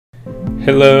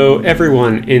Hello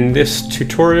everyone, in this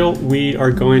tutorial we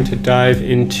are going to dive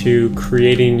into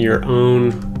creating your own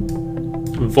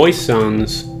voice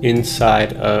zones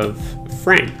inside of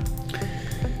Frame.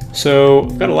 So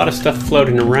I've got a lot of stuff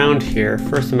floating around here.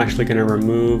 First I'm actually going to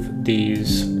remove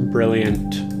these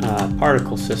brilliant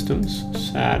particle systems,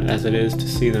 sad as it is to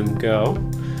see them go.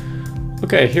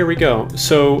 Okay, here we go.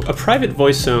 So a private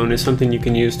voice zone is something you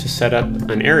can use to set up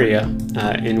an area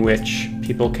in which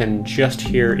people can just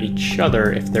hear each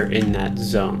other if they're in that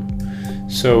zone.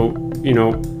 So,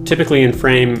 typically in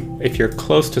Frame, if you're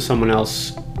close to someone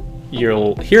else,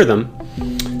 you'll hear them,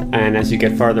 and as you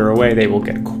get farther away, they will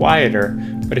get quieter.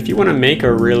 But if you want to make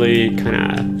a really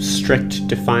kind of strict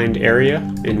defined area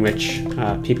in which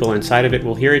people inside of it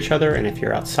will hear each other, and if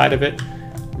you're outside of it,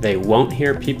 they won't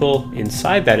hear people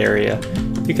inside that area,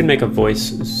 you can make a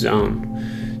voice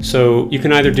zone. So you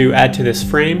can either do add to this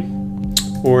frame,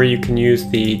 or you can use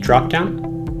the drop down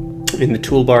in the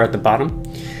toolbar at the bottom.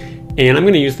 And I'm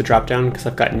going to use the drop down because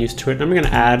I've gotten used to it. And I'm going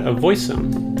to add a voice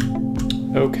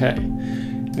zone. Okay.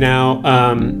 Now,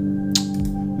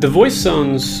 the voice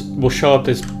zones will show up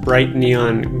as bright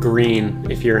neon green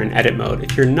if you're in edit mode.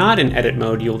 If you're not in edit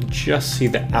mode, you'll just see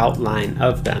the outline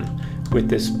of them with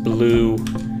this blue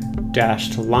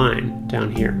dashed line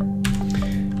down here.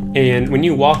 And when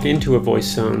you walk into a voice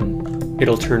zone,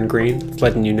 it'll turn green,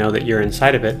 letting you know that you're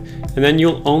inside of it. And then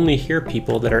you'll only hear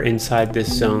people that are inside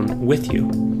this zone with you.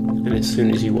 And as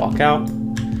soon as you walk out,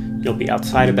 you'll be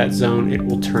outside of that zone, it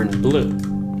will turn blue.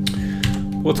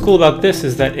 What's cool about this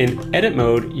is that in edit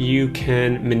mode, you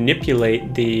can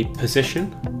manipulate the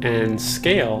position and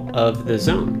scale of the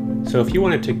zone. So if you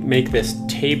wanted to make this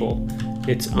table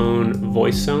its own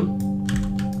voice zone,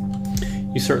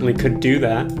 you certainly could do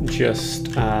that.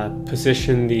 Just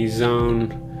position the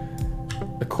zone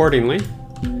accordingly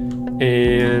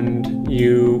and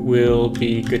you will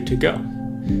be good to go.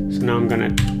 So now I'm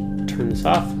going to turn this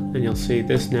off and you'll see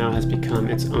this now has become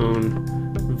its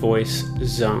own voice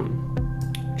zone,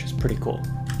 which is pretty cool.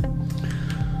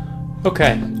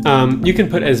 Okay, you can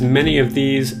put as many of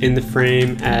these in the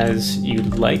frame as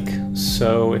you'd like.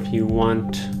 So if you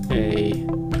want a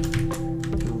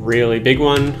really big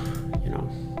one,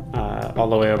 all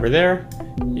the way over there,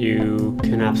 you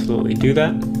can absolutely do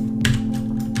that.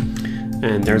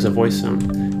 And there's a voice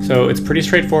zone. So it's pretty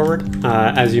straightforward.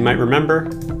 As you might remember,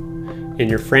 in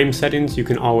your frame settings, you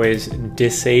can always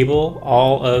disable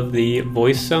all of the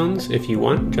voice zones if you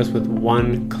want, just with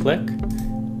one click.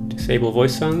 Disable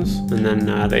voice zones, and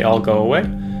then they all go away.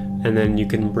 And then you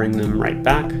can bring them right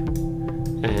back.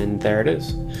 And there it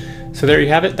is. So there you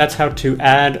have it. That's how to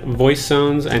add voice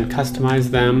zones and customize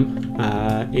them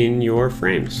in your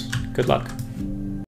frames. Good luck.